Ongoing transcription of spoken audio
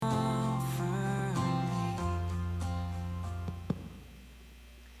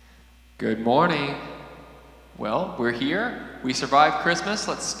Good morning. Well, we're here. We survived Christmas.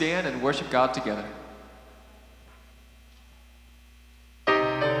 Let's stand and worship God together.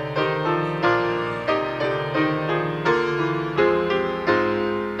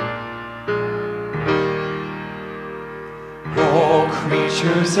 All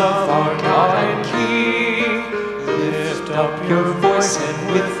creatures of our God and King, lift up your voice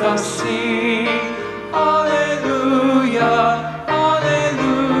and with us sing. Alleluia.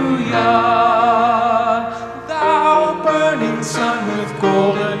 Thou burning sun with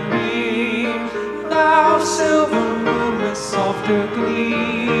golden beam, thou silver moon with softer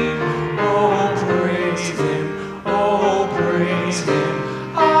gleam. Oh, praise him, oh, praise him.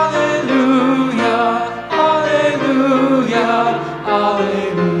 Alleluia, alleluia,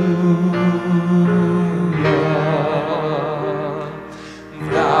 alleluia.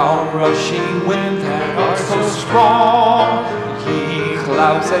 Thou rushing wind that art so strong,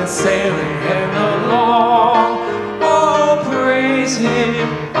 clouds that sailing heaven along. Oh, praise him,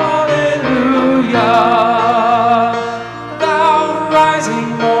 hallelujah. Thou rising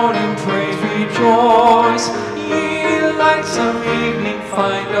morning, praise, rejoice. Ye lights of evening,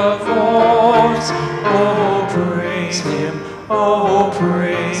 find a voice. Oh, praise him,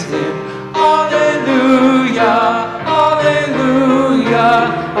 hallelujah, hallelujah,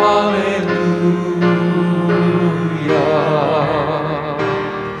 hallelujah.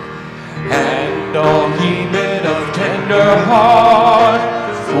 And all ye men of tender heart,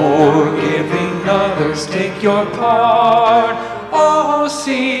 forgiving others, take your part. Oh,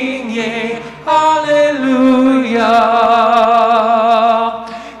 sing ye, hallelujah.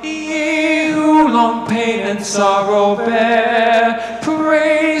 Ye who long pain and sorrow bear,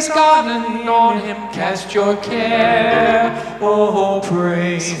 praise God and on him cast your care. Oh,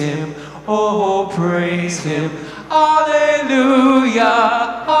 praise him, hallelujah,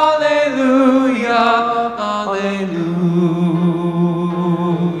 hallelujah, hallelujah.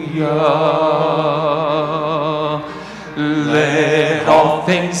 Let all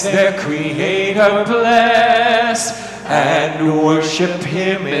things their Creator bless, and worship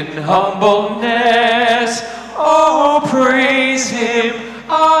him in humbleness. Oh, praise him,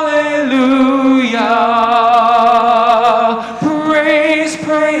 hallelujah.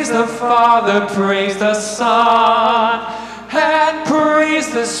 Praise the Father, praise the Son, and praise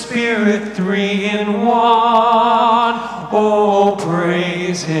the Spirit, three in one. Oh,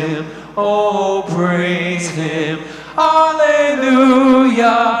 praise him, hallelujah,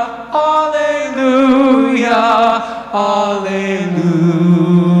 hallelujah, hallelujah.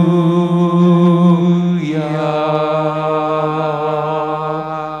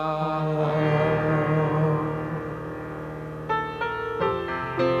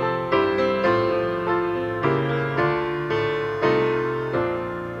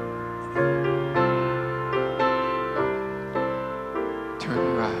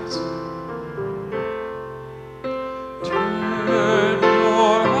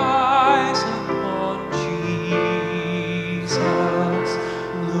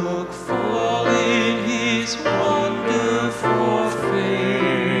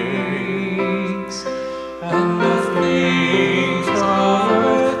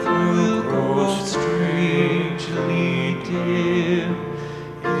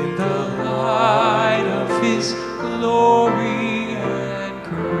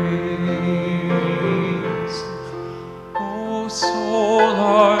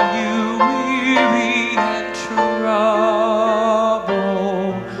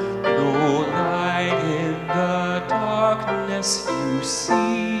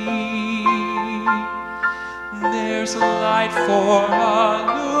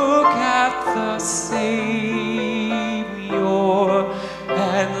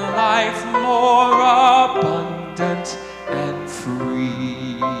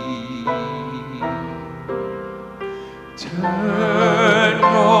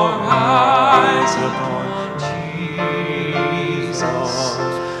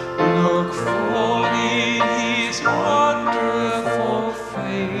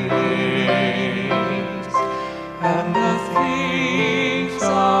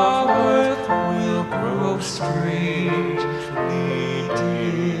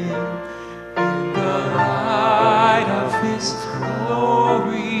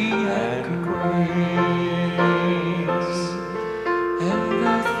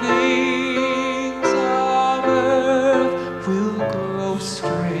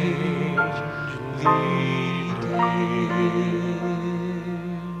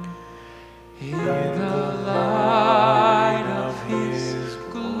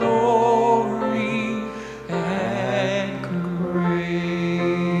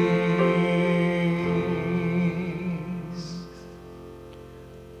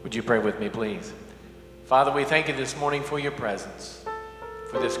 pray with me, please? Father, we thank you this morning for your presence,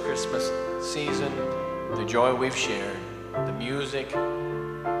 for this Christmas season, the joy we've shared, the music,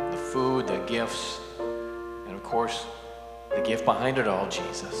 the food, the gifts, and of course, the gift behind it all,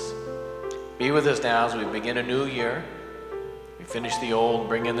 Jesus. Be with us now as we begin a new year. We finish the old,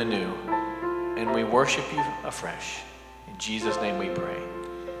 bring in the new, and we worship you afresh. In Jesus' name we pray.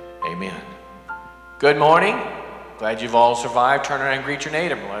 Amen. Good morning. Glad you've all survived. Turn around and greet your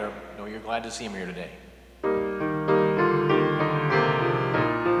neighbor. Let her know you're glad to see him here today.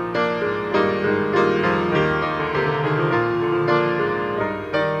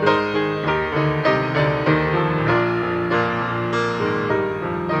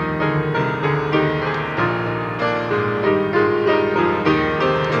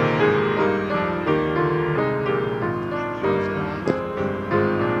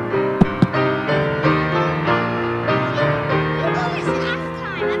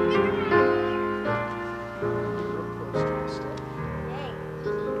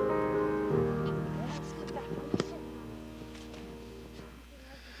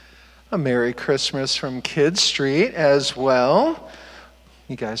 A Merry Christmas from Kid Street as well.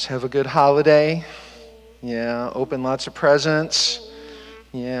 You guys have a good holiday? Yeah, open lots of presents?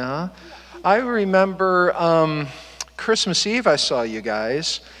 Yeah. I remember Christmas Eve I saw you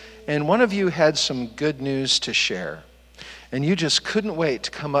guys, and one of you had some good news to share. And you just couldn't wait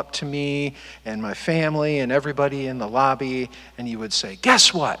to come up to me and my family and everybody in the lobby, and you would say,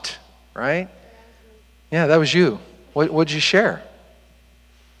 "Guess what?" Right? Yeah, that was you. What'd you share?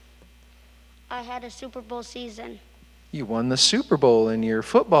 I had a Super Bowl season. You won the Super Bowl in your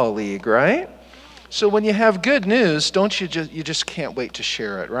football league, right? So when you have good news, don't you just can't wait to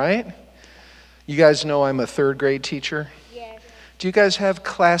share it, right? You guys know I'm a third grade teacher. Yes. Do you guys have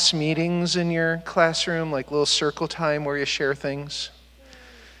class meetings in your classroom, like little circle time where you share things?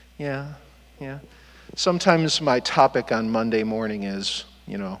 Yeah. Sometimes my topic on Monday morning is,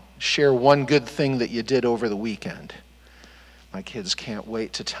 share one good thing that you did over the weekend. My kids can't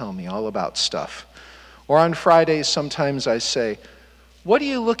wait to tell me all about stuff. Or on Fridays, sometimes I say, "What are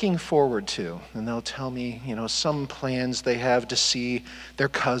you looking forward to?" And they'll tell me, some plans they have to see their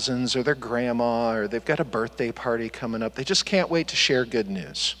cousins or their grandma, or they've got a birthday party coming up. They just can't wait to share good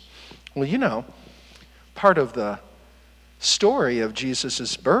news. Well, part of the story of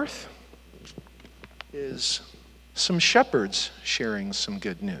Jesus' birth is some shepherds sharing some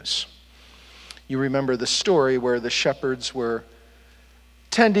good news. You remember the story where the shepherds were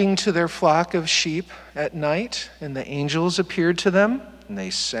tending to their flock of sheep at night, and the angels appeared to them, and they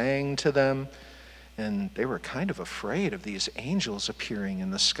sang to them, and they were kind of afraid of these angels appearing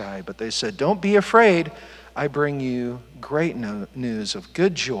in the sky, but they said, "Don't be afraid. I bring you great news of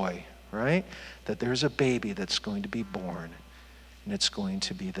good joy," right? That there's a baby that's going to be born, and it's going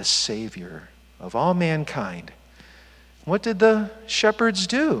to be the Savior of all mankind. What did the shepherds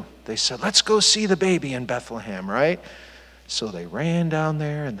do? They said, "Let's go see the baby in Bethlehem," right? So they ran down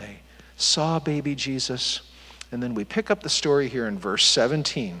there and they saw baby Jesus. And then we pick up the story here in verse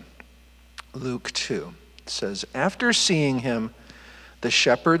 17, Luke 2. It says, "After seeing him, the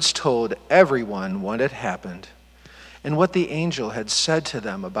shepherds told everyone what had happened and what the angel had said to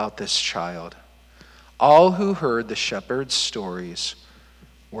them about this child. All who heard the shepherds' stories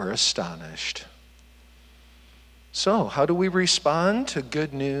were astonished." So, how do we respond to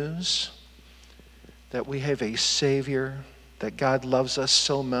good news that we have a Savior, that God loves us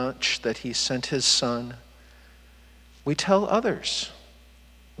so much that he sent his Son? We tell others.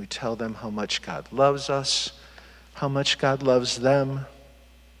 We tell them how much God loves us, how much God loves them,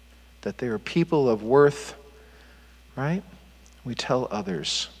 that they are people of worth, right? We tell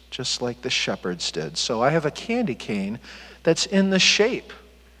others, just like the shepherds did. So I have a candy cane that's in the shape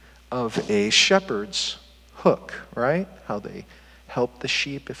of a shepherd's hook, right? How they help the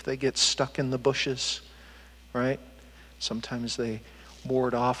sheep if they get stuck in the bushes, right? Sometimes they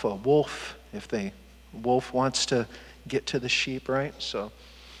ward off a wolf if the wolf wants to get to the sheep, right? So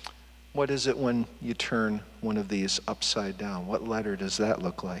what is it when you turn one of these upside down? What letter does that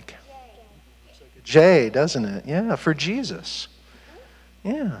look like? J, doesn't it? Yeah, for Jesus.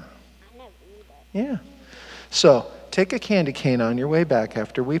 Yeah. Yeah. So take a candy cane on your way back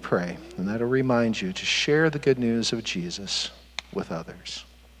after we pray, and that'll remind you to share the good news of Jesus with others.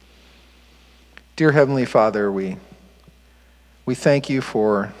 Dear Heavenly Father, we thank you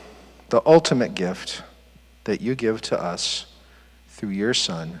for the ultimate gift that you give to us through your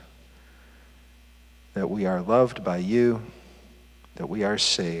Son, that we are loved by you, that we are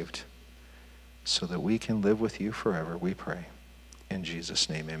saved, so that we can live with you forever, we pray. In Jesus'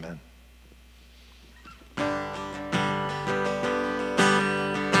 name, amen.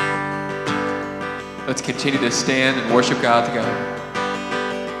 Let's continue to stand and worship God together.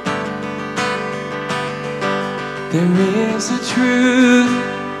 There is a truth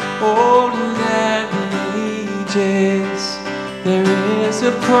older than the ages. There is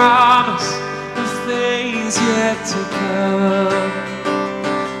a promise of things yet to come.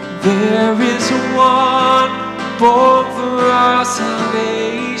 There is one born for our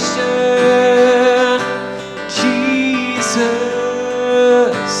salvation, Jesus,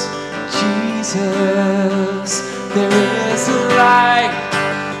 Jesus. There is a light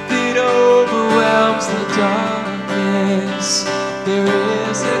that overwhelms the darkness. There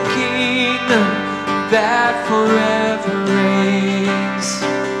is a kingdom that forever reigns.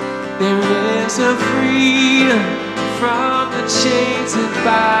 There is a freedom from the chains that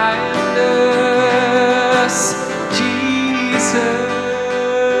bind us. Jesus,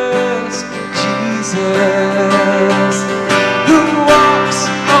 Jesus, who walks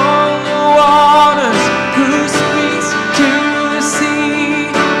on the waters, who speaks to the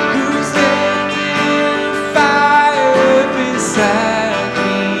sea, who stands in the fire beside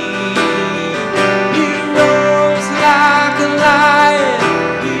me. He roars like a lion,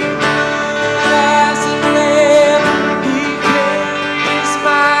 he roars as a lamb, he carries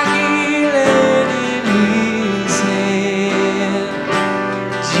my healing in his hand.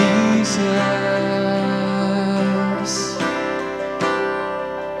 Jesus.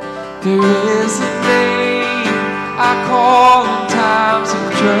 There is a name I call in times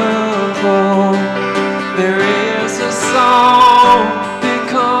of trouble. There is a song that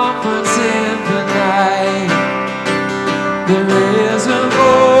comforts in the night. There is a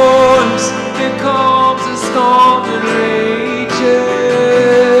voice that calms the storm that rages.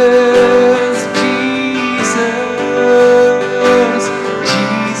 Jesus,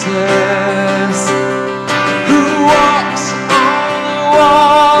 Jesus, who walks on the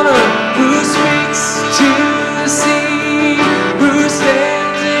water, who speaks to the sea, who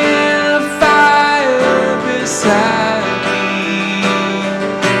stands in the fire beside me.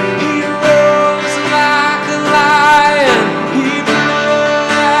 He roars like a lion, he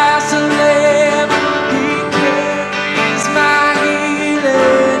blows as a lamb, he carries my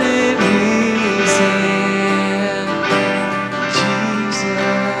healing in his hand. Jesus,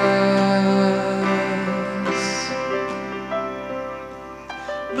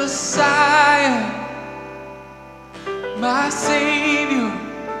 Messiah, my Savior,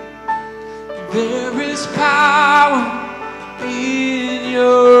 there is power in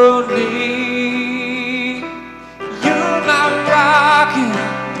your name. You're my rocket,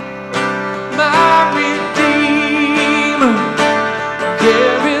 my Redeemer.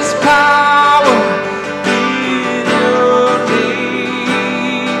 There is power in your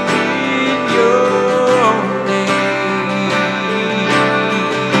name, in your name.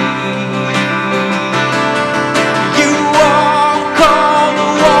 You walk on the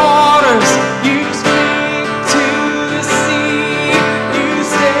waters, you speak to the sea, you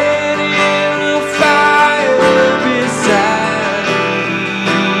stand in the fire beside me.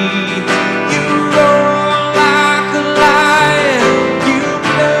 You roar like a lion, you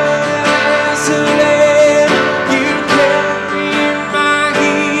blow as a lamb, you carry my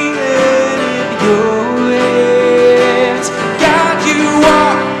healing in your hands. God, you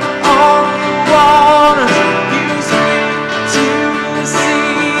walk on the waters, you speak to the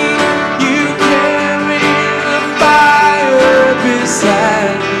sea, you carry the fire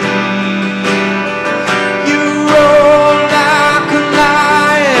beside me. You roar like a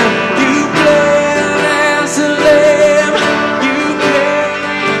lion, you bled as a lamb, you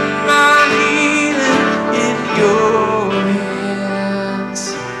carry my healing in your hands.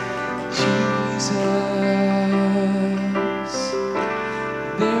 Jesus,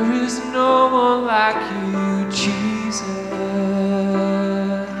 there is no one like you, Jesus.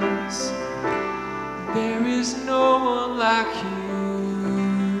 There is no one like you.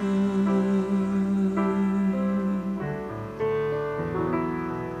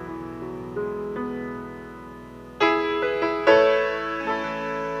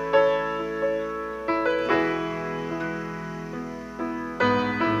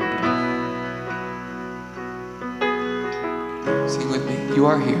 Sing with me. You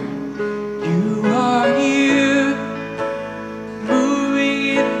are here. You are here,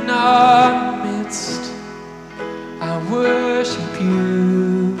 moving in our midst. I worship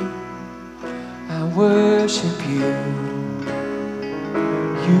you, I worship you.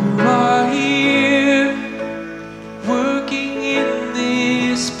 You are here, working in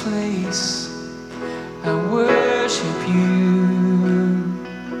this place. I worship you,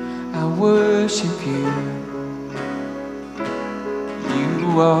 I worship you.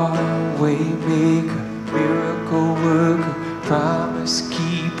 You are promise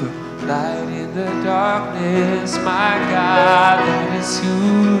keeper, light in the darkness, my God, that is who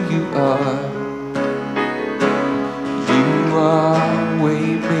you are. You are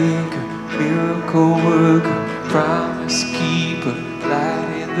way maker, miracle worker, promise keeper, light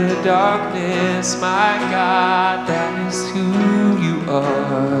in the darkness, my God, that is who you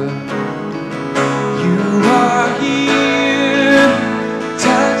are. You are here,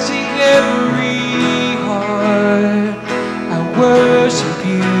 touching every heart. I worship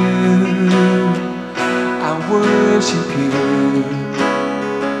you, I worship you.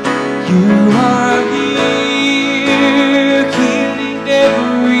 You are here, healing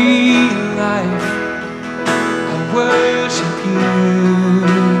every life. I worship you,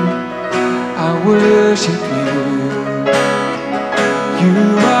 I worship you. You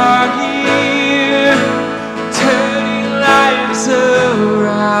are here, turning lives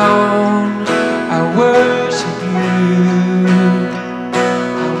around. I worship you,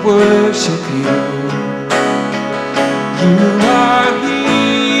 I worship you. You are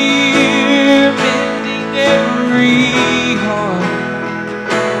here, mending every heart.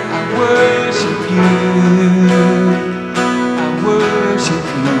 I worship you, I worship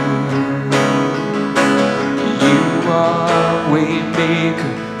you. You are way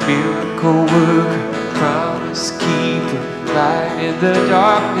maker, miracle worker, promise keeper, light in the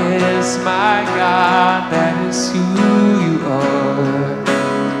darkness, my God, that is who you are.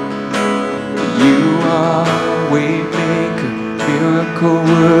 You are way maker, miracle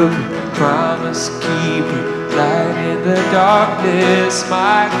worker, promise keeper, light in the darkness,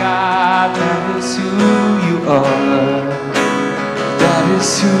 my God, that is who you are. That is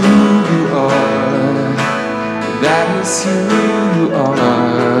who you are. That is who you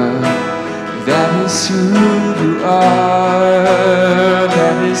are. That is who you are.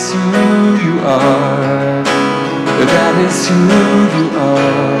 That is who you are. That is who you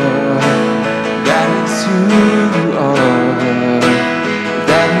are. That is who you are.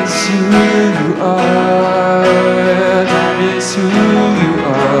 That is who you are. That is who you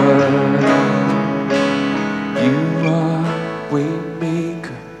are. You are way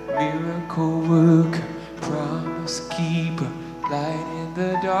maker, miracle worker, promise keeper, light in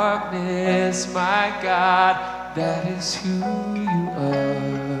the darkness, my God, that is who you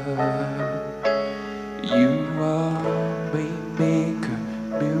are. You are way maker,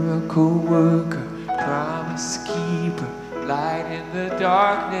 miracle worker, promise keeper, light in the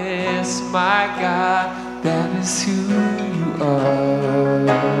darkness, my God, that is who you are.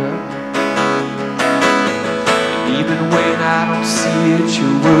 Even when I don't see it,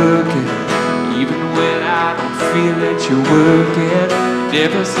 you're working. Even when I don't feel it, you're working. You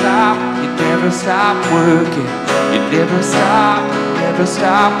never stop working. You never stop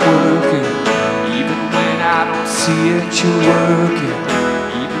working. Even when I don't see it, you're working.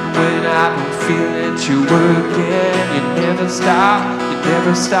 Even when I don't feel it, you're working. You never stop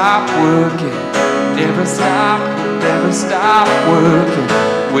working. Never stop working.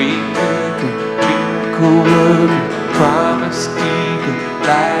 Waymaker, miracle worker, promise keeper,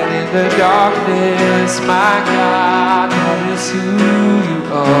 light in the darkness, my God, that is who you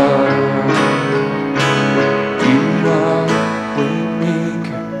are. You are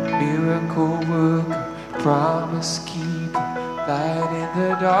waymaker, miracle worker, promise keeper, light in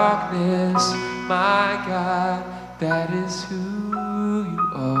the darkness, my God, that is who you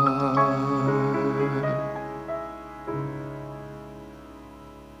are.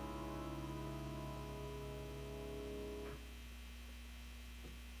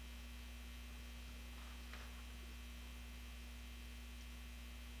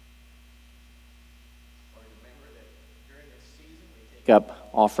 Up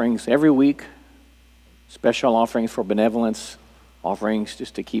offerings every week, special offerings for benevolence, offerings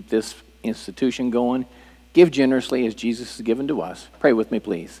just to keep this institution going. Give generously as Jesus has given to us. Pray with me,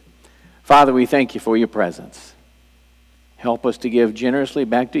 please. Father, we thank you for your presence. Help us to give generously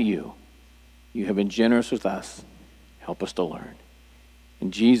back to you. You have been generous with us. Help us to learn.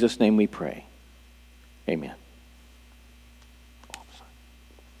 In Jesus' name we pray. Amen.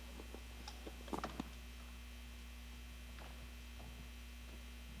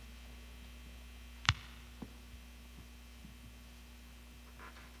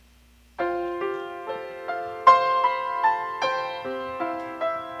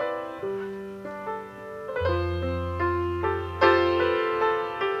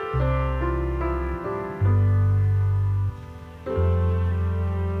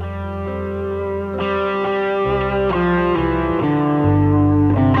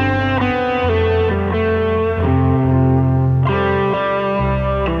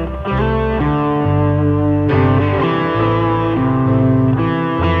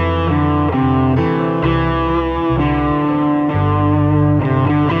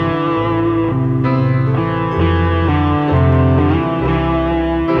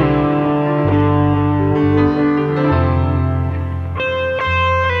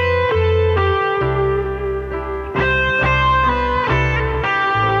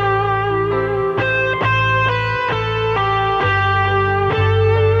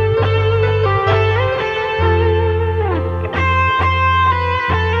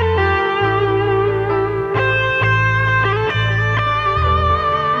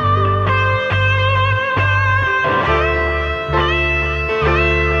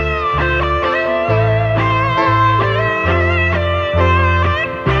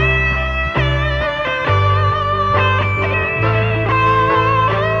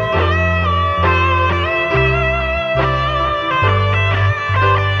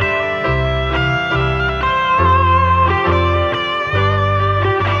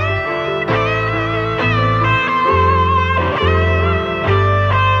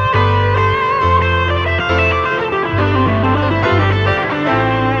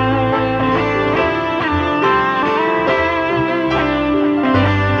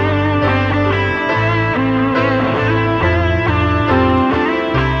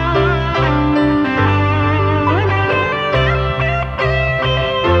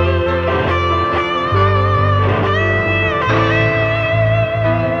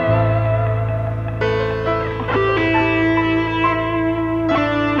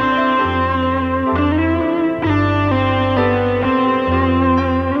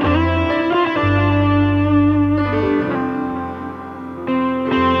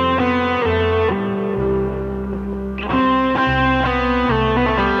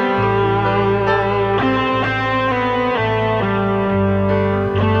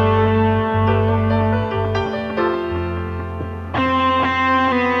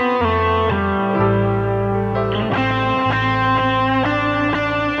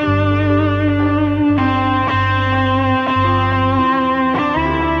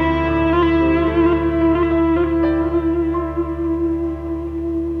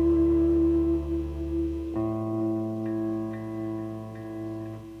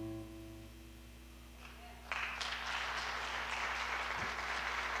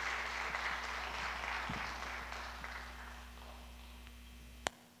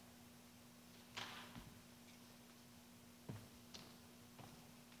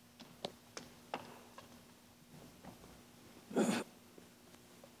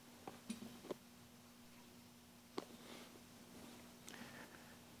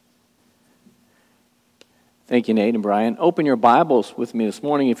 Thank you, Nate and Brian. Open your Bibles with me this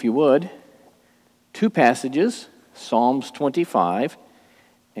morning, if you would. Two passages, Psalms 25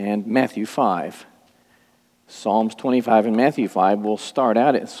 and Matthew 5. Psalms 25 and Matthew 5. We'll start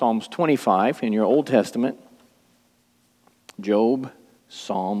out at Psalms 25 in your Old Testament. Job,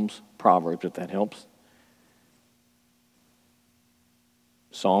 Psalms, Proverbs, if that helps.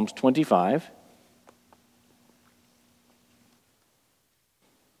 Psalms 25.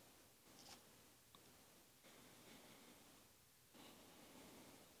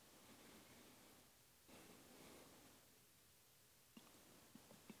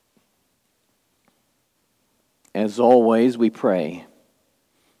 As always, we pray,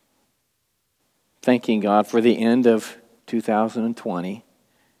 thanking God for the end of 2020,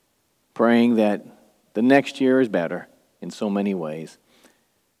 praying that the next year is better in so many ways.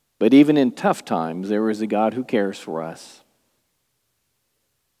 But even in tough times, there is a God who cares for us.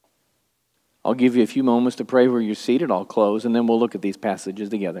 I'll give you a few moments to pray where you're seated. I'll close, and then we'll look at these passages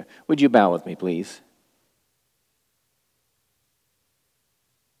together. Would you bow with me, please?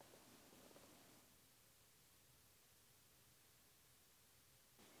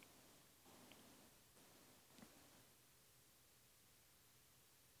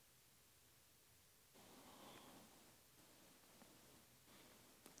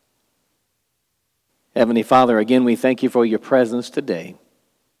 Heavenly Father, again, we thank you for your presence today,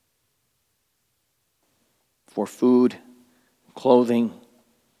 for food, clothing,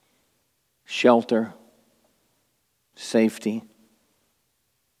 shelter, safety,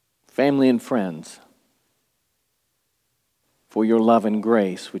 family and friends, for your love and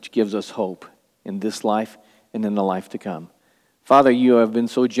grace, which gives us hope in this life and in the life to come. Father, you have been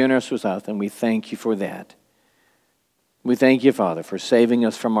so generous with us, and we thank you for that. We thank you, Father, for saving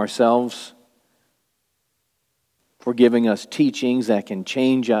us from ourselves, for giving us teachings that can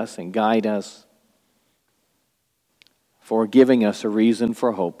change us and guide us, for giving us a reason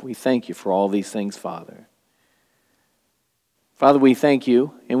for hope. We thank you for all these things, Father. Father, we thank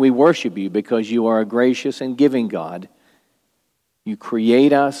you and we worship you because you are a gracious and giving God. You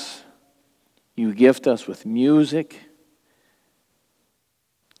create us. You gift us with music.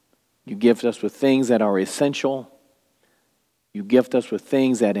 You gift us with things that are essential. You gift us with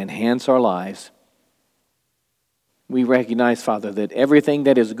things that enhance our lives. We recognize, Father, that everything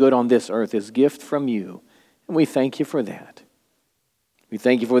that is good on this earth is a gift from you, and we thank you for that. We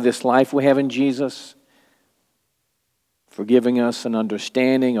thank you for this life we have in Jesus, for giving us an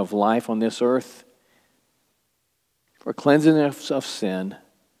understanding of life on this earth, for cleansing us of sin,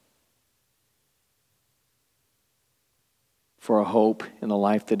 for a hope in the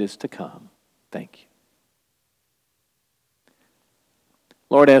life that is to come. Thank you.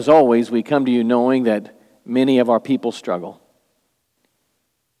 Lord, as always, we come to you knowing that many of our people struggle.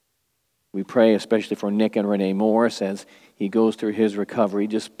 We pray especially for Nick and Renee Morris as he goes through his recovery.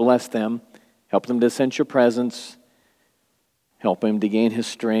 Just bless them. Help them to sense your presence. Help him to gain his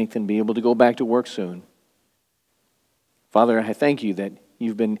strength and be able to go back to work soon. Father, I thank you that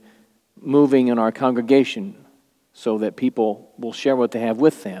you've been moving in our congregation so that people will share what they have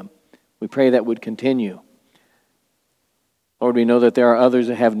with them. We pray that would continue. Lord, we know that there are others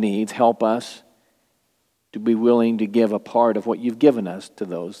that have needs. Help us to be willing to give a part of what you've given us to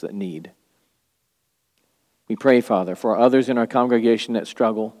those that need. We pray, Father, for others in our congregation that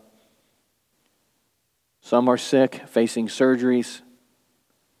struggle. Some are sick, facing surgeries.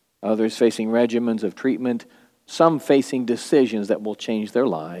 Others facing regimens of treatment. Some facing decisions that will change their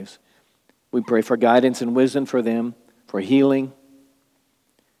lives. We pray for guidance and wisdom for them, for healing,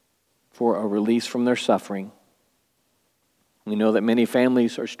 for a release from their suffering. We know that many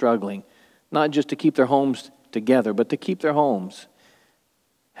families are struggling, not just to keep their homes together, but to keep their homes.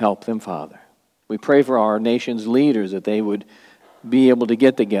 Help them, Father. We pray for our nation's leaders that they would be able to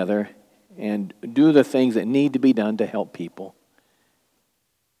get together and do the things that need to be done to help people.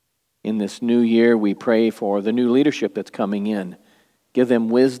 In this new year, we pray for the new leadership that's coming in. Give them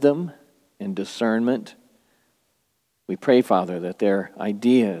wisdom and discernment. We pray, Father, that their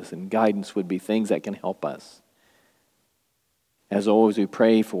ideas and guidance would be things that can help us. As always, we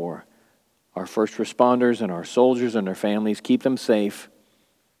pray for our first responders and our soldiers and their families. Keep them safe.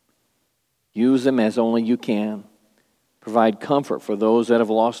 Use them as only you can. Provide comfort for those that have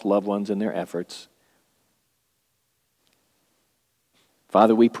lost loved ones in their efforts.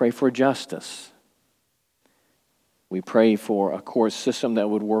 Father, we pray for justice. We pray for a court system that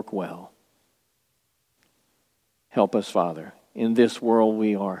would work well. Help us, Father. In this world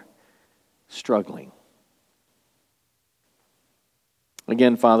we are struggling.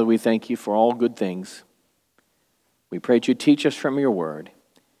 Again, Father, we thank you for all good things. We pray that you teach us from your word.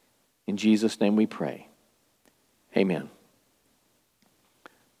 In Jesus' name we pray. Amen.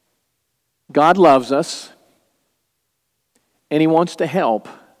 God loves us, and He wants to help.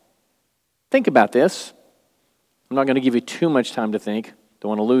 Think about this. I'm not going to give you too much time to think. Don't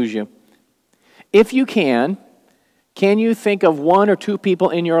want to lose you. If you can you think of one or two people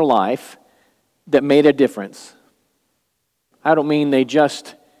in your life that made a difference? I don't mean they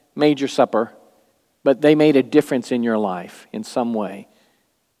just made your supper, but they made a difference in your life in some way.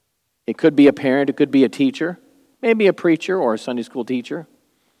 It could be a parent, it could be a teacher, maybe a preacher or a Sunday school teacher.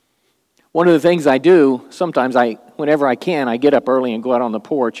 One of the things I do, sometimes whenever I can, I get up early and go out on the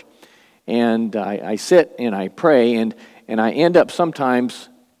porch, and I sit and I pray, and I end up sometimes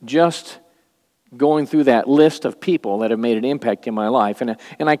just going through that list of people that have made an impact in my life, and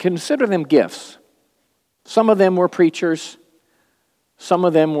I consider them gifts. Some of them were preachers, some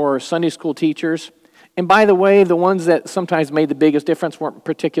of them were Sunday school teachers, and by the way, the ones that sometimes made the biggest difference weren't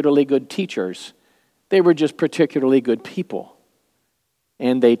particularly good teachers. They were just particularly good people,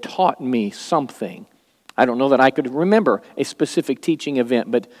 and they taught me something. I don't know that I could remember a specific teaching event,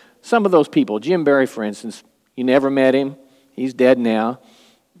 but some of those people, Jim Barry, for instance, you never met him. He's dead now.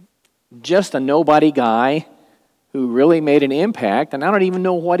 Just a nobody guy who really made an impact, and I don't even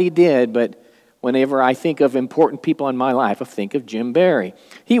know what he did, but whenever I think of important people in my life, I think of Jim Barry.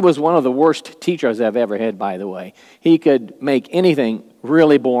 He was one of the worst teachers I've ever had, by the way. He could make anything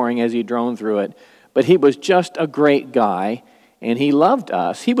really boring as he droned through it, but he was just a great guy, and he loved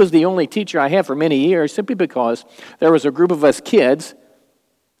us. He was the only teacher I had for many years simply because there was a group of us kids,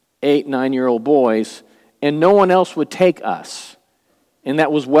 8, 9-year-old boys, and no one else would take us. And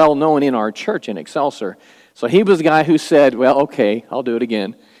that was well known in our church in Excelsior. So he was the guy who said, well, okay, I'll do it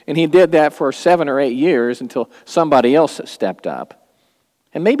again. And he did that for 7 or 8 years until somebody else stepped up.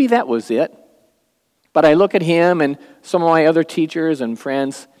 And maybe that was it. But I look at him and some of my other teachers and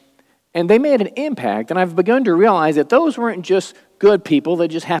friends, and they made an impact. And I've begun to realize that those weren't just good people that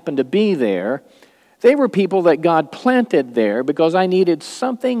just happened to be there. They were people that God planted there because I needed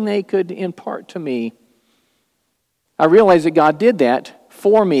something they could impart to me. I realized that God did that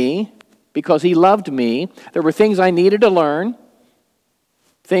for me because He loved me. There were things I needed to learn,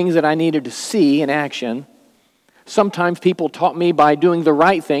 things that I needed to see in action. Sometimes people taught me by doing the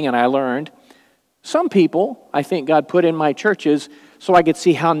right thing, and I learned. Some people, I think God put in my churches so I could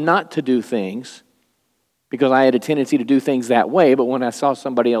see how not to do things, because I had a tendency to do things that way, but when I saw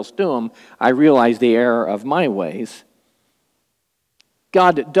somebody else do them, I realized the error of my ways.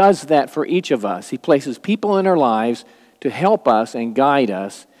 God does that for each of us. He places people in our lives to help us and guide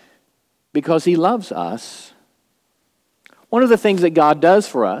us because He loves us. One of the things that God does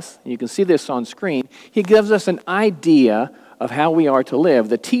for us, and you can see this on screen, He gives us an idea of how we are to live.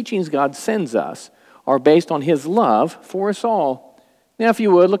 The teachings God sends us are based on His love for us all. Now, if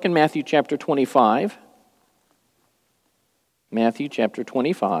you would, look in Matthew chapter 25. Matthew chapter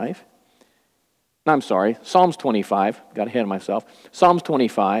 25. No, I'm sorry, Psalms 25. Got ahead of myself. Psalms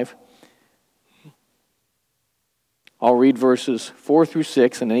 25. I'll read verses 4 through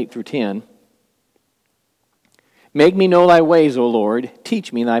 6 and 8 through 10. Make me know thy ways, O Lord.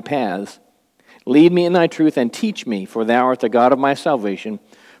 Teach me thy paths. Lead me in thy truth and teach me, for thou art the God of my salvation.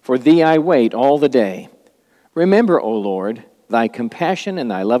 For thee I wait all the day. Remember, O Lord, thy compassion and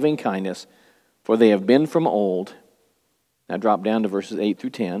thy loving kindness, for they have been from old. Now drop down to verses 8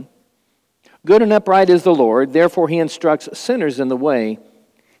 through 10. Good and upright is the Lord, therefore He instructs sinners in the way.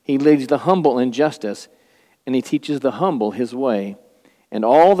 He leads the humble in justice, and He teaches the humble His way. And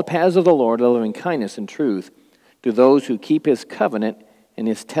all the paths of the Lord are loving kindness and truth to those who keep His covenant and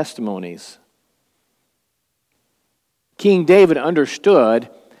His testimonies. King David understood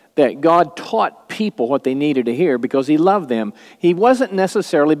that God taught people what they needed to hear because He loved them. He wasn't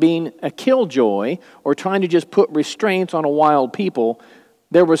necessarily being a killjoy or trying to just put restraints on a wild people.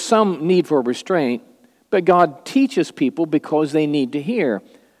 There was some need for restraint, but God teaches people because they need to hear.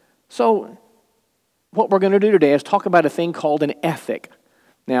 So what we're going to do today is talk about a thing called an ethic.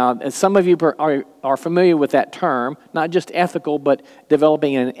 Now, as some of you are familiar with that term, not just ethical, but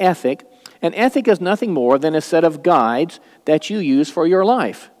developing an ethic. An ethic is nothing more than a set of guides that you use for your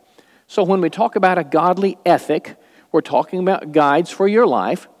life. So when we talk about a godly ethic, we're talking about guides for your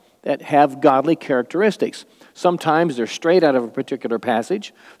life that have godly characteristics. Sometimes they're straight out of a particular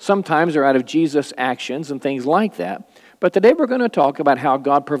passage. Sometimes they're out of Jesus' actions and things like that. But today we're going to talk about how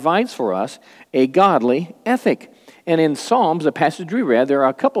God provides for us a godly ethic. And in Psalms, the passage we read, there are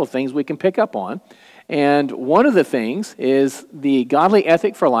a couple of things we can pick up on. And one of the things is the godly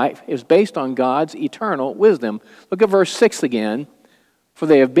ethic for life is based on God's eternal wisdom. Look at verse 6 again. For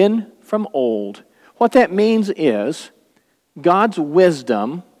they have been from old. What that means is God's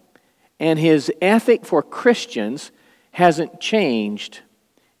wisdom And his ethic for Christians hasn't changed.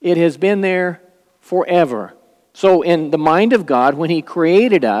 It has been there forever. So in the mind of God, when he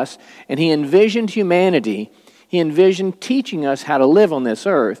created us and he envisioned humanity, he envisioned teaching us how to live on this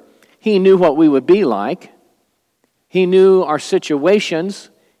earth. He knew what we would be like. He knew our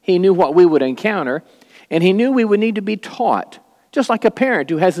situations. He knew what we would encounter. And he knew we would need to be taught, just like a parent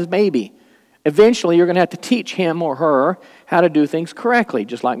who has his baby. Eventually, you're going to have to teach him or her how to do things correctly,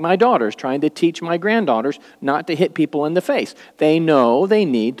 just like my daughter's trying to teach my granddaughters not to hit people in the face. They know they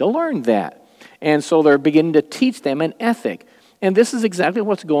need to learn that. And so they're beginning to teach them an ethic. And this is exactly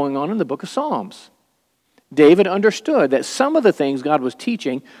what's going on in the book of Psalms. David understood that some of the things God was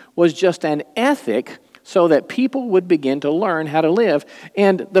teaching was just an ethic so that people would begin to learn how to live.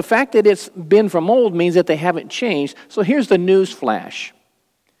 And the fact that it's been from old means that they haven't changed. So here's the news flash.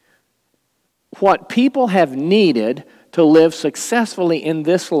 What people have needed to live successfully in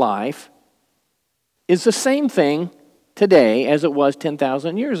this life is the same thing today as it was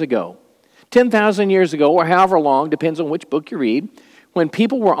 10,000 years ago. 10,000 years ago, or however long, depends on which book you read, when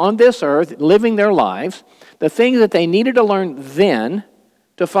people were on this earth living their lives, the things that they needed to learn then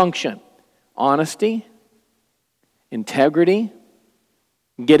to function: honesty, integrity,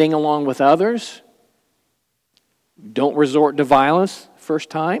 getting along with others, don't resort to violence first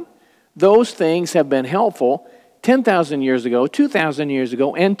time. Those things have been helpful 10,000 years ago, 2,000 years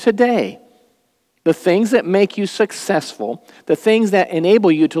ago, and today. The things that make you successful, the things that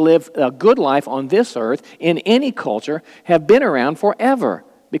enable you to live a good life on this earth in any culture have been around forever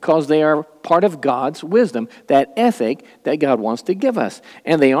because they are part of God's wisdom, that ethic that God wants to give us.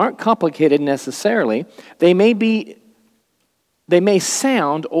 And they aren't complicated necessarily. They may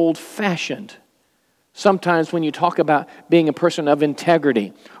sound old-fashioned. Sometimes when you talk about being a person of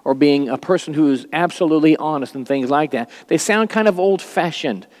integrity or being a person who is absolutely honest and things like that, they sound kind of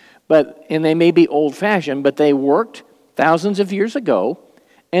old-fashioned. And they may be old-fashioned, but they worked thousands of years ago,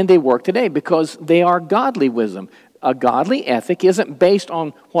 and they work today because they are godly wisdom. A godly ethic isn't based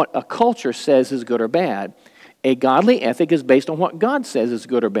on what a culture says is good or bad. A godly ethic is based on what God says is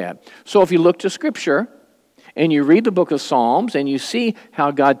good or bad. So if you look to Scripture and you read the book of Psalms and you see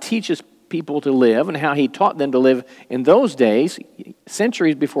how God teaches people to live and how he taught them to live in those days,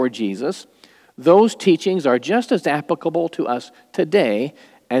 centuries before Jesus, those teachings are just as applicable to us today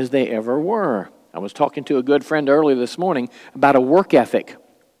as they ever were. I was talking to a good friend earlier this morning about a work ethic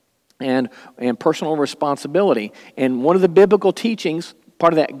and personal responsibility. And one of the biblical teachings,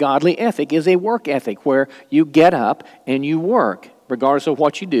 part of that godly ethic, is a work ethic where you get up and you work. Regardless of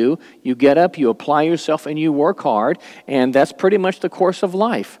what you do, you get up, you apply yourself, and you work hard. And that's pretty much the course of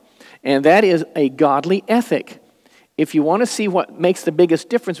life. And that is a godly ethic. If you want to see what makes the biggest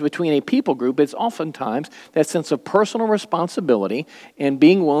difference between a people group, it's oftentimes that sense of personal responsibility and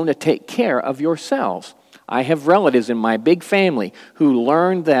being willing to take care of yourselves. I have relatives in my big family who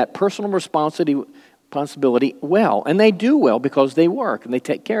learned that personal responsibility well, and they do well because they work and they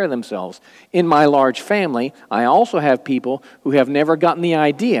take care of themselves. In my large family, I also have people who have never gotten the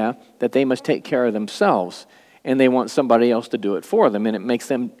idea that they must take care of themselves, and they want somebody else to do it for them, and it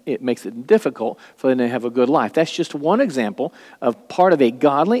makes it difficult for them to have a good life. That's just one example of part of a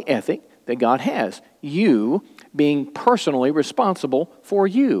godly ethic that God has. You being personally responsible for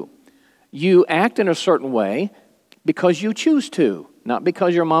you. You act in a certain way because you choose to, not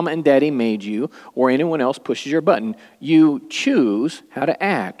because your mama and daddy made you or anyone else pushes your button. You choose how to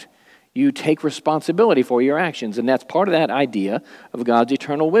act. You take responsibility for your actions, and that's part of that idea of God's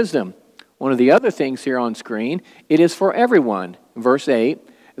eternal wisdom. One of the other things here on screen, it is for everyone. Verse 8,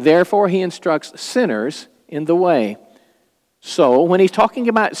 therefore he instructs sinners in the way. So when he's talking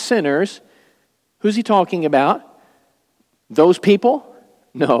about sinners, who's he talking about? Those people?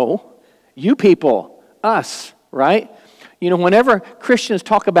 No. You people. Us, right? You know, whenever Christians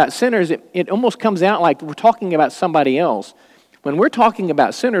talk about sinners, it almost comes out like we're talking about somebody else. When we're talking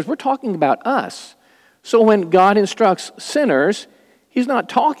about sinners, we're talking about us. So when God instructs sinners, he's not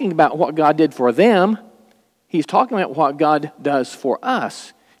talking about what God did for them. He's talking about what God does for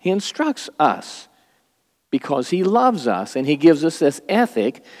us. He instructs us because he loves us, and he gives us this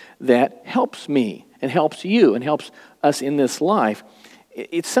ethic that helps me and helps you and helps us in this life.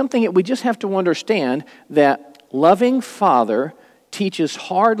 It's something that we just have to understand, that loving Father teaches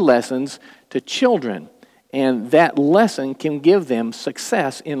hard lessons to children, and that lesson can give them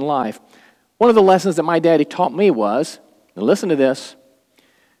success in life. One of the lessons that my daddy taught me was, and listen to this,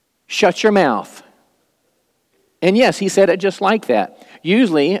 shut your mouth. And yes, he said it just like that,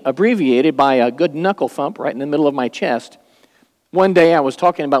 usually abbreviated by a good knuckle thump right in the middle of my chest. One day I was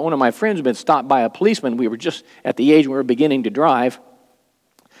talking about one of my friends who had been stopped by a policeman. We were just at the age we were beginning to drive.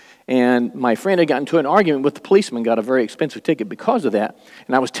 And my friend had gotten into an argument with the policeman, got a very expensive ticket because of that.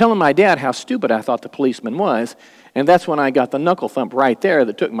 And I was telling my dad how stupid I thought the policeman was. And that's when I got the knuckle thump right there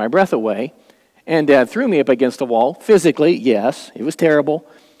that took my breath away. And Dad threw me up against the wall. Physically, yes, it was terrible.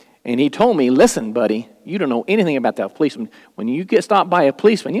 And he told me, listen, buddy, you don't know anything about that policeman. When you get stopped by a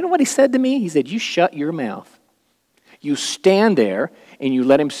policeman, you know what he said to me? He said, you shut your mouth. You stand there and you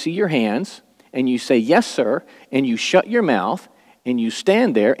let him see your hands and you say, yes, sir, and you shut your mouth and you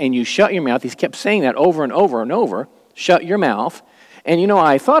stand there and you shut your mouth. He kept saying that over and over and over, shut your mouth. And you know,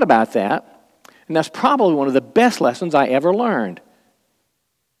 I thought about that, and that's probably one of the best lessons I ever learned.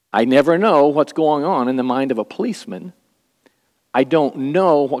 I never know what's going on in the mind of a policeman. I don't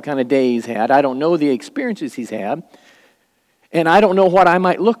know what kind of day he's had. I don't know the experiences he's had. And I don't know what I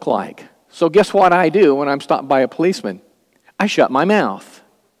might look like. So guess what I do when I'm stopped by a policeman? I shut my mouth.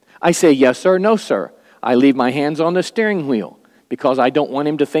 I say, yes, sir, no, sir. I leave my hands on the steering wheel because I don't want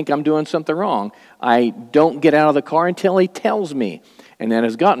him to think I'm doing something wrong. I don't get out of the car until he tells me. And that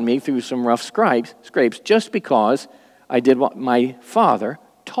has gotten me through some rough scrapes just because I did what my father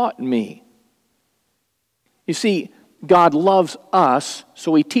taught me. You see, God loves us,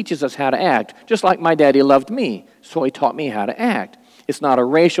 so he teaches us how to act. Just like my daddy loved me, so he taught me how to act. It's not a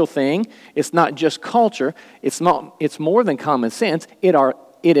racial thing. It's not just culture. It's more than common sense.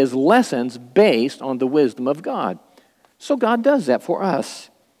 It is lessons based on the wisdom of God. So God does that for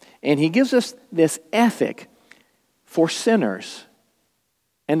us. And he gives us this ethic for sinners.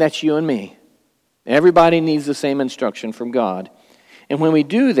 And that's you and me. Everybody needs the same instruction from God. And when we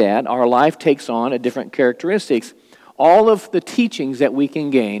do that, our life takes on a different characteristics. All of the teachings that we can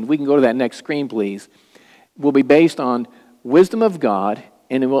gain, we can go to that next screen, please, will be based on wisdom of God,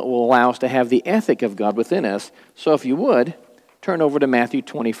 and it will allow us to have the ethic of God within us. So if you would, turn over to Matthew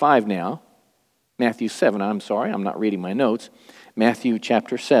 25 now. Matthew 7, I'm sorry, I'm not reading my notes. Matthew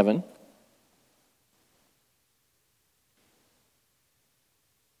chapter 7.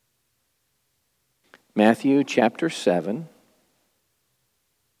 Matthew chapter 7.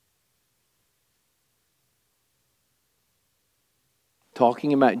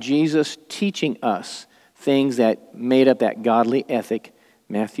 Talking about Jesus teaching us things that made up that godly ethic.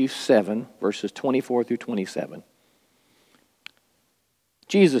 Matthew 7, verses 24 through 27.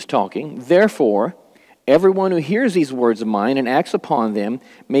 Jesus talking, therefore, everyone who hears these words of mine and acts upon them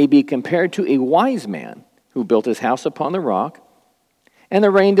may be compared to a wise man who built his house upon the rock, and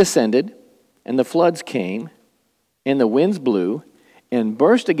the rain descended, and the floods came, and the winds blew, and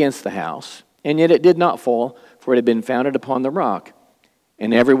burst against the house, and yet it did not fall, for it had been founded upon the rock.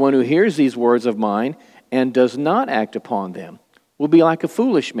 And everyone who hears these words of mine and does not act upon them will be like a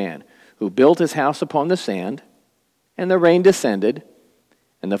foolish man who built his house upon the sand, and the rain descended,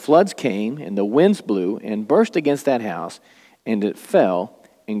 and the floods came, and the winds blew, and burst against that house, and it fell,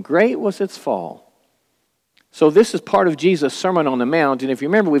 and great was its fall. So this is part of Jesus' Sermon on the Mount, and if you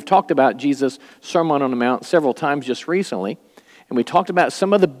remember, we've talked about Jesus' Sermon on the Mount several times just recently, and we talked about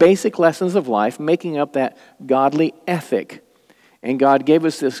some of the basic lessons of life making up that godly ethic. And God gave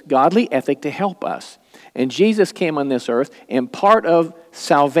us this godly ethic to help us. And Jesus came on this earth, and part of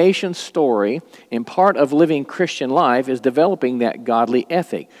salvation's story and part of living Christian life is developing that godly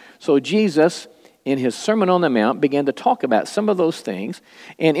ethic. So Jesus, in his Sermon on the Mount, began to talk about some of those things.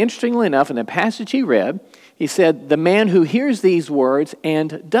 And interestingly enough, in the passage he read, he said, the man who hears these words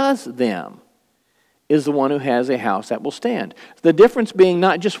and does them is the one who has a house that will stand. The difference being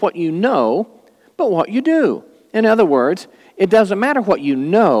not just what you know, but what you do. In other words, it doesn't matter what you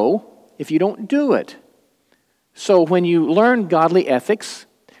know if you don't do it. So when you learn godly ethics,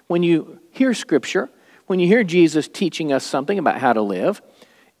 when you hear Scripture, when you hear Jesus teaching us something about how to live,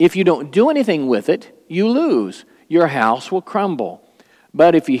 if you don't do anything with it, you lose. Your house will crumble.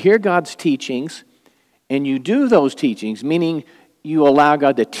 But if you hear God's teachings and you do those teachings, meaning you allow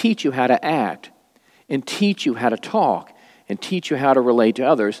God to teach you how to act and teach you how to talk and teach you how to relate to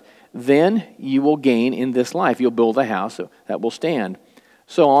others, then you will gain in this life. You'll build a house that will stand.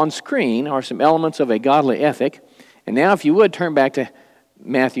 So on screen are some elements of a godly ethic. And now if you would turn back to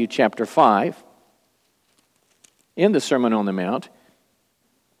Matthew chapter 5 in the Sermon on the Mount.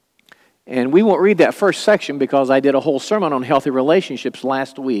 And we won't read that first section because I did a whole sermon on healthy relationships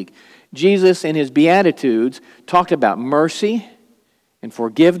last week. Jesus in his Beatitudes talked about mercy and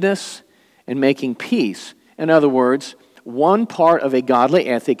forgiveness and making peace. In other words, one part of a godly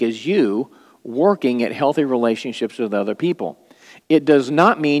ethic is you working at healthy relationships with other people. It does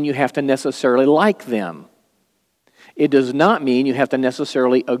not mean you have to necessarily like them. It does not mean you have to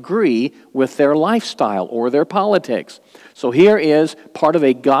necessarily agree with their lifestyle or their politics. So here is part of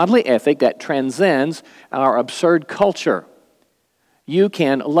a godly ethic that transcends our absurd culture. You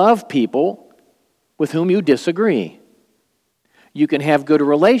can love people with whom you disagree. You can have good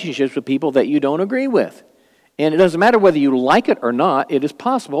relationships with people that you don't agree with. And it doesn't matter whether you like it or not, it is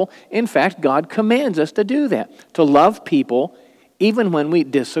possible. In fact, God commands us to do that, to love people even when we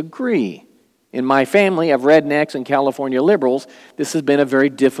disagree. In my family of rednecks and California liberals, this has been a very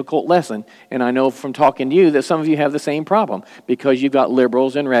difficult lesson. And I know from talking to you that some of you have the same problem because you've got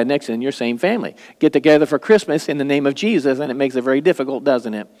liberals and rednecks in your same family. Get together for Christmas in the name of Jesus, and it makes it very difficult,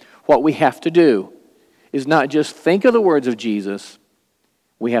 doesn't it? What we have to do is not just think of the words of Jesus,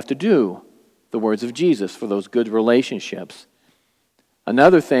 we have to do the words of Jesus for those good relationships.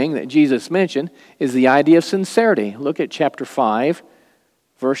 Another thing that Jesus mentioned is the idea of sincerity. Look at chapter 5,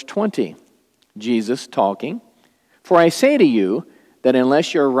 verse 20. Jesus talking, "For I say to you that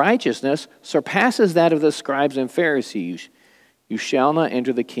unless your righteousness surpasses that of the scribes and Pharisees, you shall not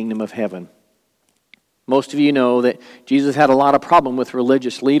enter the kingdom of heaven." Most of you know that Jesus had a lot of problem with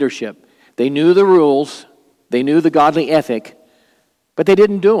religious leadership. They knew the rules, they knew the godly ethic, but they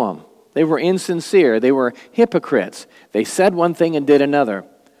didn't do them. They were insincere, they were hypocrites. They said one thing and did another.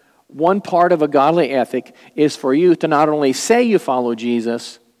 One part of a godly ethic is for you to not only say you follow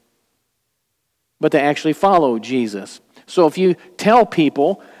Jesus, but to actually follow Jesus. So if you tell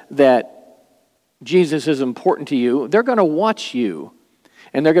people that Jesus is important to you, they're going to watch you,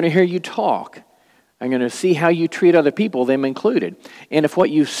 and they're going to hear you talk. They're going to see how you treat other people, them included. And if what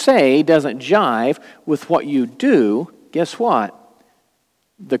you say doesn't jive with what you do, guess what?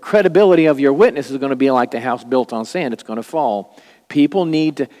 The credibility of your witness is going to be like the house built on sand. It's going to fall. People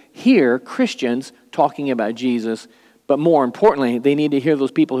need to hear Christians talking about Jesus, but more importantly, they need to hear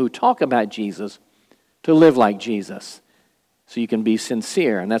those people who talk about Jesus to live like Jesus. So you can be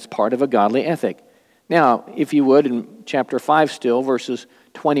sincere, and that's part of a godly ethic. Now, if you would, in chapter 5 still, verses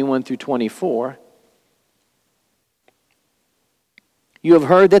 21 through 24, "You have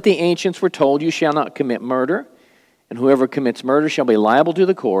heard that the ancients were told, 'You shall not commit murder,' and whoever commits murder shall be liable to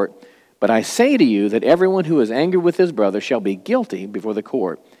the court. But I say to you that everyone who is angry with his brother shall be guilty before the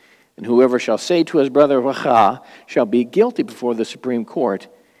court. And whoever shall say to his brother, 'Racha,' shall be guilty before the Supreme Court.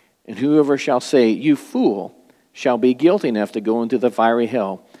 And whoever shall say, 'You fool,' shall be guilty enough to go into the fiery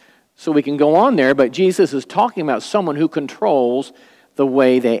hell." So we can go on there, but Jesus is talking about someone who controls the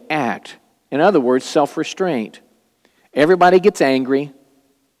way they act. In other words, self-restraint. Everybody gets angry.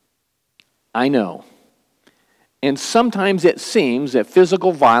 I know. And sometimes it seems that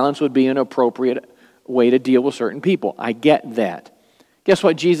physical violence would be an appropriate way to deal with certain people. I get that. Guess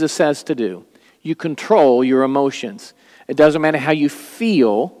what Jesus says to do? You control your emotions. It doesn't matter how you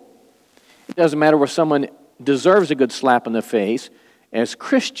feel. It doesn't matter where someone deserves a good slap in the face. As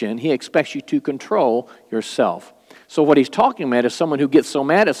Christian, he expects you to control yourself. So what he's talking about is someone who gets so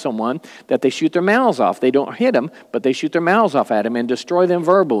mad at someone that they shoot their mouths off. They don't hit them, but they shoot their mouths off at him and destroy them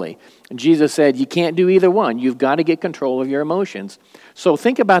verbally. And Jesus said, you can't do either one. You've got to get control of your emotions. So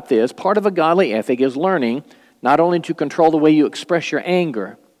think about this. Part of a godly ethic is learning not only to control the way you express your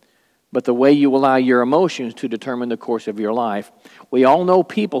anger, but the way you allow your emotions to determine the course of your life. We all know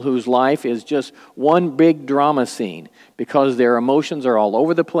people whose life is just one big drama scene because their emotions are all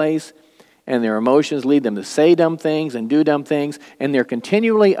over the place, and their emotions lead them to say dumb things and do dumb things, and they're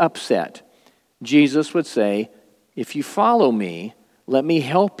continually upset. Jesus would say, if you follow me, let me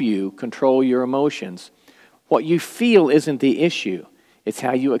help you control your emotions. What you feel isn't the issue. It's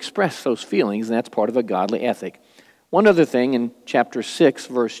how you express those feelings, and that's part of a godly ethic. One other thing in chapter 6,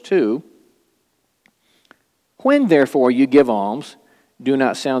 verse 2, when therefore you give alms, do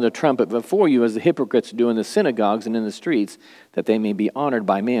not sound a trumpet before you as the hypocrites do in the synagogues and in the streets, that they may be honored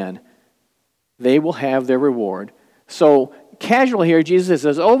by men. They will have their reward. So casual here, Jesus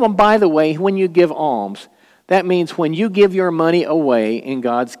says, oh, and by the way, when you give alms, that means when you give your money away in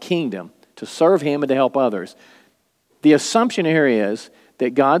God's kingdom to serve Him and to help others. The assumption here is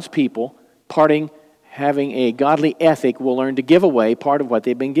that God's people, having a godly ethic, will learn to give away part of what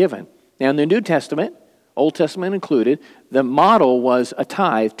they've been given. Now in the New Testament, Old Testament included, the model was a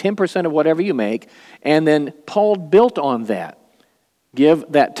tithe, 10% of whatever you make, and then Paul built on that. Give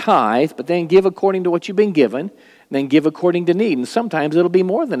that tithe, but then give according to what you've been given, and then give according to need. And sometimes it'll be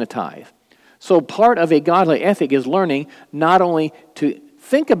more than a tithe. So part of a godly ethic is learning not only to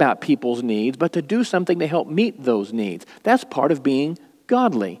think about people's needs, but to do something to help meet those needs. That's part of being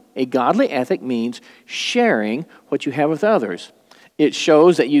godly. A godly ethic means sharing what you have with others. It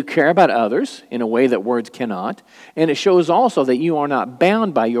shows that you care about others in a way that words cannot, and it shows also that you are not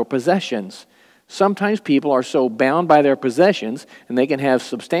bound by your possessions. Sometimes people are so bound by their possessions, and they can have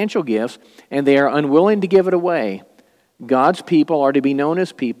substantial gifts, and they are unwilling to give it away. God's people are to be known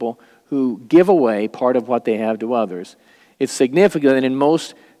as people who give away part of what they have to others. It's significant that in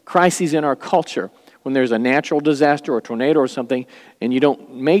most crises in our culture, when there's a natural disaster or a tornado or something, and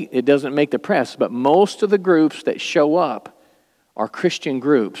it doesn't make the press, but most of the groups that show up are Christian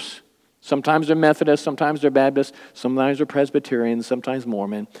groups. Sometimes they're Methodist, sometimes they're Baptist, sometimes they're Presbyterian, sometimes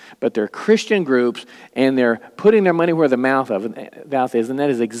Mormon, but they're Christian groups, and they're putting their money where the mouth is, and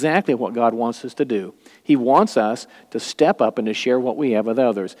that is exactly what God wants us to do. He wants us to step up and to share what we have with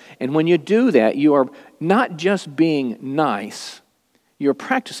others. And when you do that, you are not just being nice, you're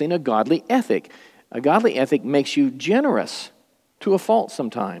practicing a godly ethic. A godly ethic makes you generous to a fault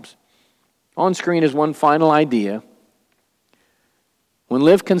sometimes. On screen is one final idea. When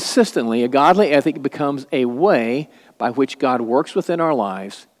lived consistently, a godly ethic becomes a way by which God works within our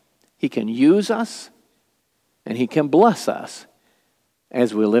lives. He can use us and He can bless us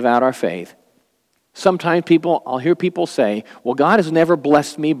as we live out our faith. Sometimes I'll hear people say, well, God has never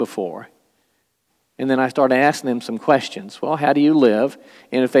blessed me before. And then I start asking them some questions. Well, how do you live?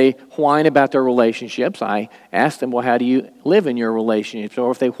 And if they whine about their relationships, I ask them, well, how do you live in your relationships? Or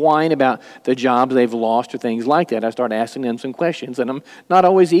if they whine about the jobs they've lost or things like that, I start asking them some questions. And I'm not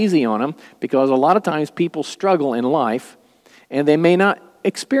always easy on them because a lot of times people struggle in life and they may not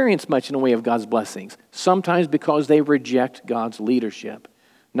experience much in the way of God's blessings. Sometimes because they reject God's leadership.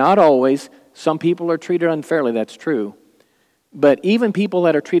 Not always. Some people are treated unfairly, that's true. But even people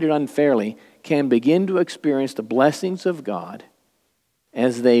that are treated unfairly can begin to experience the blessings of God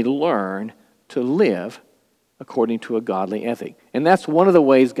as they learn to live according to a godly ethic. And that's one of the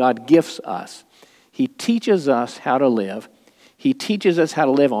ways God gifts us. He teaches us how to live. He teaches us how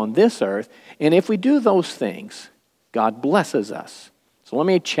to live on this earth. And if we do those things, God blesses us. So let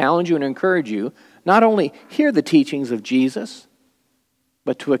me challenge you and encourage you, not only hear the teachings of Jesus,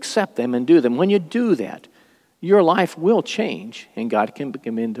 but to accept them and do them. When you do that, your life will change, and God can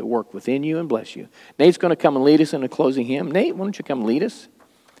come in to work within you and bless you. Nate's going to come and lead us in a closing hymn. Nate, why don't you come lead us?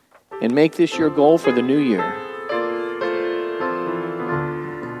 And make this your goal for the new year.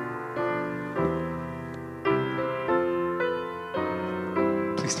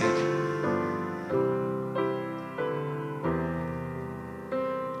 Please stand.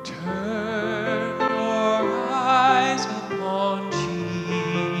 Turn your eyes upon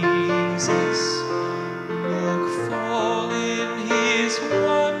Jesus. Look full in His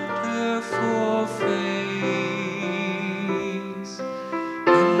wonderful face,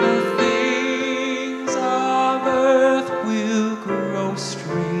 and the things of earth will grow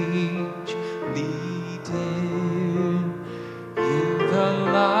strangely dim in the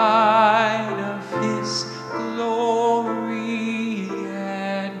light of His glory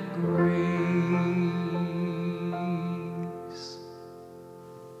and grace.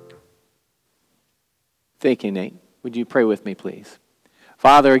 Thank you, Nate. Would you pray with me, please?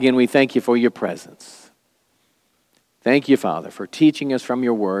 Father, again, we thank you for your presence. Thank you, Father, for teaching us from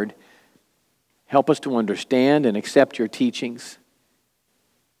your word. Help us to understand and accept your teachings.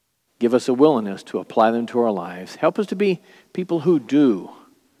 Give us a willingness to apply them to our lives. Help us to be people who do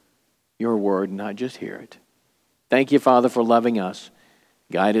your word, not just hear it. Thank you, Father, for loving us.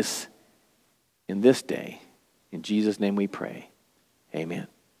 Guide us in this day. In Jesus' name we pray. Amen.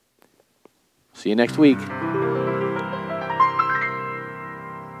 See you next week.